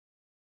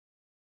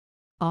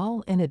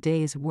all in a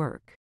day's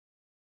work.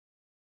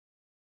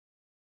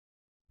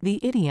 The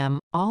idiom,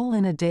 all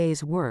in a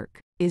day's work,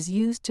 is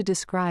used to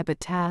describe a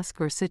task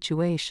or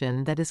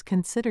situation that is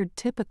considered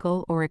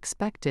typical or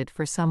expected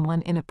for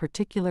someone in a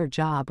particular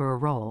job or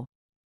role.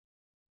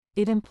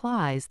 It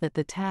implies that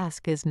the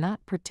task is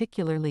not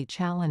particularly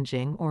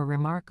challenging or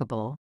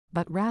remarkable,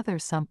 but rather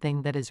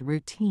something that is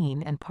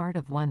routine and part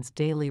of one's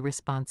daily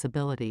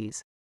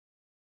responsibilities.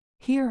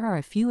 Here are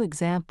a few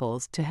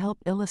examples to help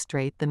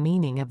illustrate the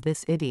meaning of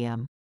this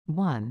idiom.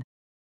 1.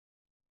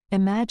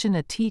 Imagine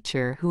a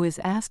teacher who is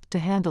asked to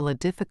handle a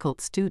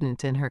difficult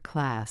student in her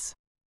class.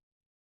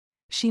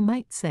 She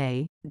might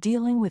say,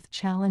 "Dealing with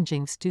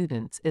challenging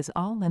students is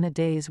all in a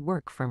day's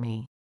work for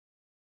me."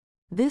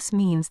 This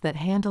means that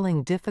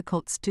handling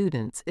difficult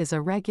students is a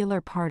regular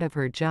part of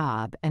her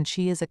job and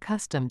she is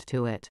accustomed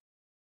to it.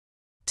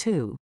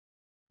 2.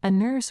 A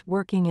nurse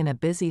working in a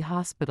busy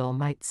hospital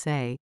might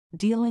say,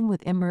 "Dealing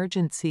with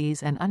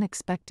emergencies and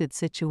unexpected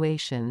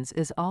situations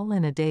is all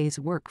in a day's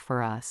work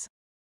for us."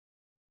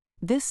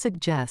 This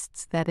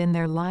suggests that in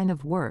their line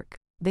of work,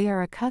 they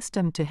are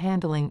accustomed to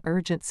handling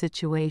urgent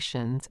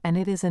situations and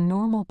it is a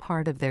normal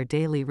part of their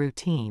daily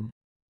routine.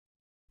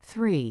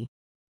 3.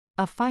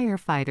 A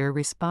firefighter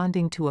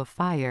responding to a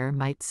fire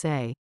might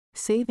say,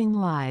 "Saving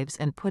lives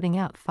and putting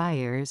out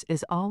fires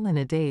is all in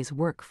a day's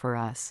work for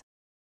us."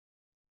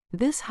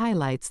 This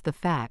highlights the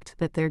fact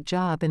that their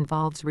job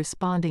involves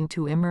responding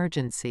to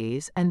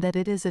emergencies and that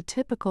it is a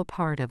typical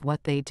part of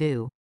what they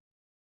do.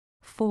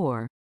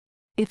 4.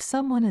 If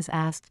someone is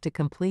asked to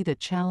complete a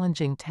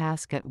challenging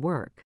task at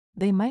work,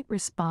 they might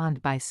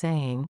respond by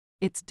saying,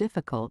 "It's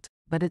difficult,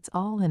 but it's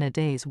all in a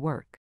day's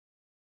work."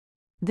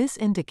 This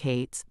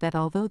indicates that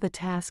although the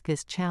task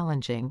is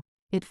challenging,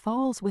 it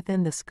falls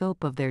within the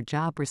scope of their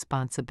job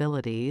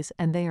responsibilities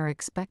and they are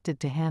expected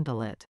to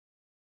handle it.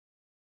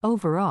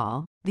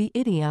 Overall, the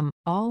idiom,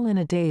 "all in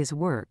a day's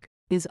work,"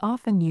 is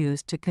often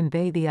used to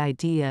convey the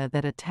idea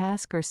that a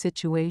task or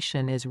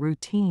situation is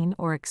routine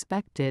or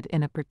expected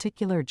in a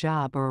particular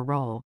job or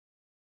role.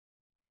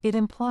 It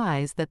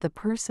implies that the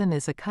person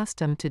is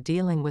accustomed to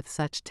dealing with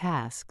such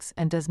tasks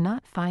and does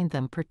not find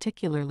them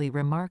particularly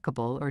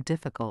remarkable or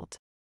difficult.